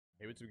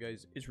Hey, what's up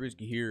guys, it's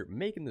Rizky here,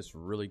 making this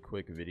really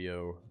quick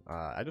video.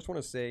 I just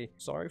want to say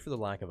sorry for the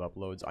lack of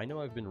uploads. I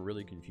know I've been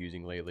really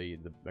confusing lately.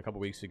 A couple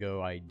weeks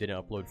ago I didn't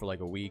upload for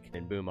like a week,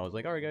 and boom, I was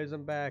like, alright guys,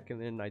 I'm back,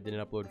 and then I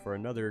didn't upload for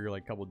another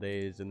like couple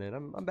days, and then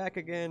I'm back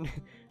again,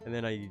 and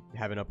then I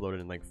haven't uploaded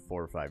in like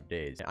 4 or 5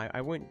 days.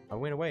 I went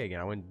away again.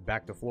 I went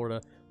back to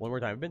Florida one more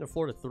time. I've been to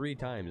Florida 3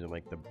 times in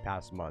like the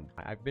past month.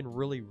 I've been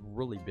really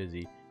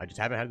busy. I just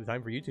haven't had the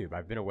time for YouTube.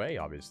 I've been away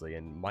obviously,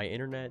 and my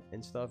internet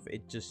and stuff,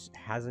 it just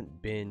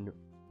hasn't been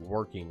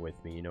working with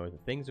me. You know,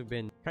 things have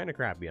been kind of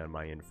crappy on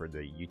my end for the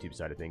YouTube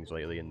side of things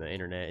lately, and the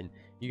internet, and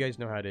you guys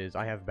know how it is.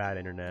 I have bad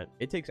internet.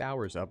 It takes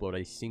hours to upload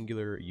a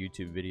singular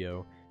YouTube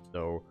video.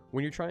 So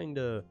when you're trying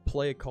to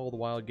play a Call of the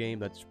Wild game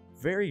that's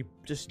very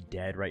just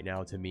dead right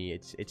now, to me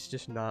it's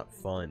just not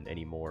fun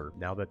anymore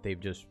now that they've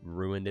just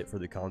ruined it for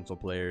the console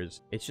players.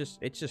 It's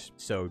just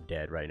so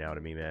dead right now to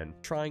me, man.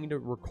 Trying to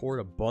record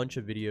a bunch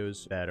of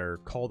videos that are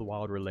Call of the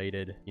Wild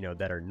related, you know,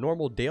 that are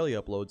normal daily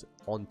uploads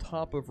on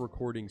top of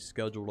recording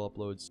scheduled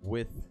uploads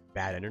with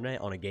bad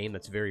internet on a game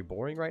that's very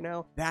boring right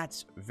now,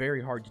 that's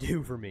very hard to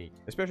do for me.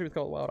 Especially with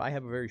Call of the Wild, I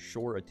have a very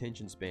short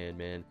attention span,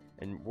 man.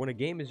 And when a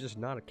game is just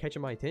not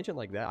catching my attention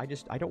like that,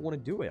 I don't want to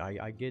do it.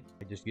 I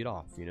just get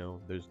off, you know.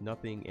 There's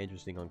nothing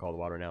interesting on Call of the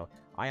Wild right now.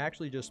 I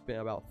actually just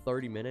spent about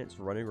 30 minutes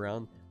running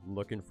around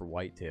looking for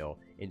whitetail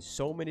in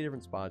so many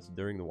different spots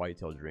during the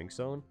whitetail drink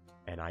zone,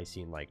 and I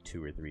seen like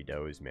 2 or 3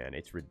 does, man.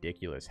 It's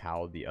ridiculous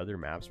how the other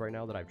maps right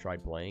now that I've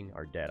tried playing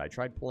are dead. I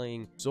tried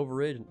playing Silver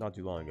Ridge not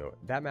too long ago.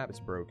 That map is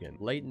broken.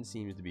 Layton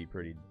seems to be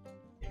pretty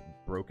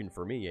broken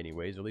for me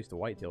anyways, or at least the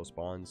whitetail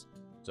spawns.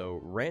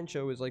 So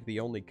Rancho is like the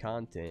only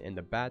content, and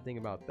the bad thing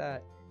about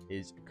that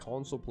is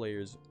console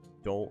players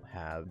don't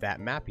have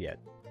that map yet.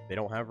 They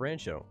don't have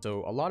Rancho.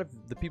 So a lot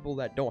of the people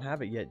that don't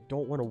have it yet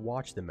don't want to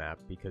watch the map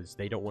because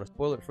they don't want to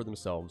spoil it for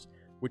themselves,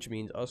 which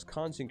means us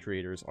content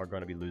creators are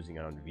going to be losing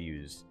out on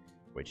views,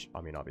 which, I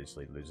mean,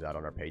 obviously loses out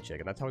on our paycheck,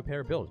 and that's how we pay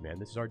our bills, man.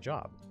 This is our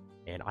job,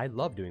 and I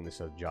love doing this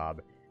as a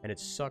job. And it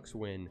sucks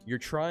when you're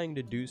trying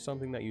to do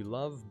something that you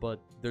love, but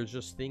there's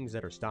just things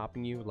that are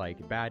stopping you,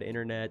 like bad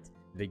internet,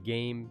 the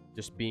game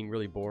just being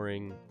really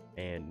boring,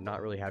 and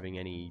not really having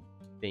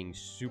anything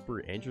super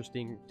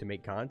interesting to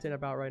make content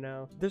about right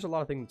now. There's a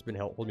lot of things that's been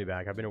holding me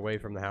back. I've been away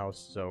from the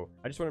house, so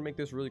I just want to make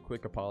this really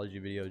quick apology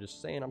video,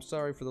 just saying I'm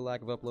sorry for the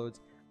lack of uploads.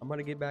 I'm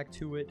gonna get back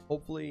to it.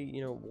 Hopefully, you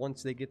know,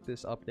 once they get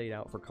this update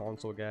out for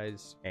console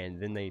guys, and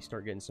then they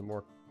start getting some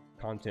more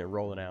content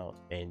rolling out,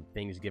 and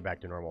things get back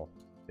to normal,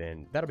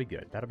 then that'll be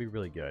good. That'll be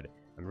really good.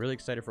 I'm really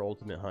excited for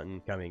Ultimate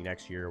Hunting coming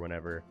next year,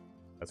 whenever.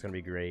 That's gonna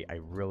be great. I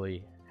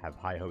really have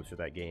high hopes for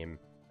that game,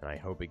 and I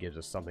hope it gives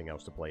us something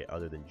else to play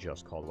other than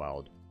just Call of the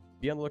Wild.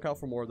 Be on the lookout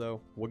for more, though.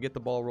 We'll get the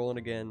ball rolling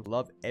again.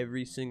 Love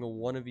every single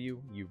one of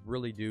you. You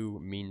really do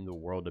mean the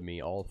world to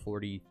me. All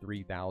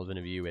 43,000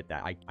 of you at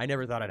that. I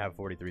never thought I'd have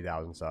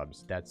 43,000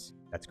 subs. That's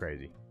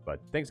crazy.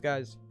 But thanks,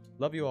 guys.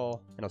 Love you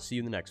all, and I'll see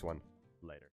you in the next one. Later.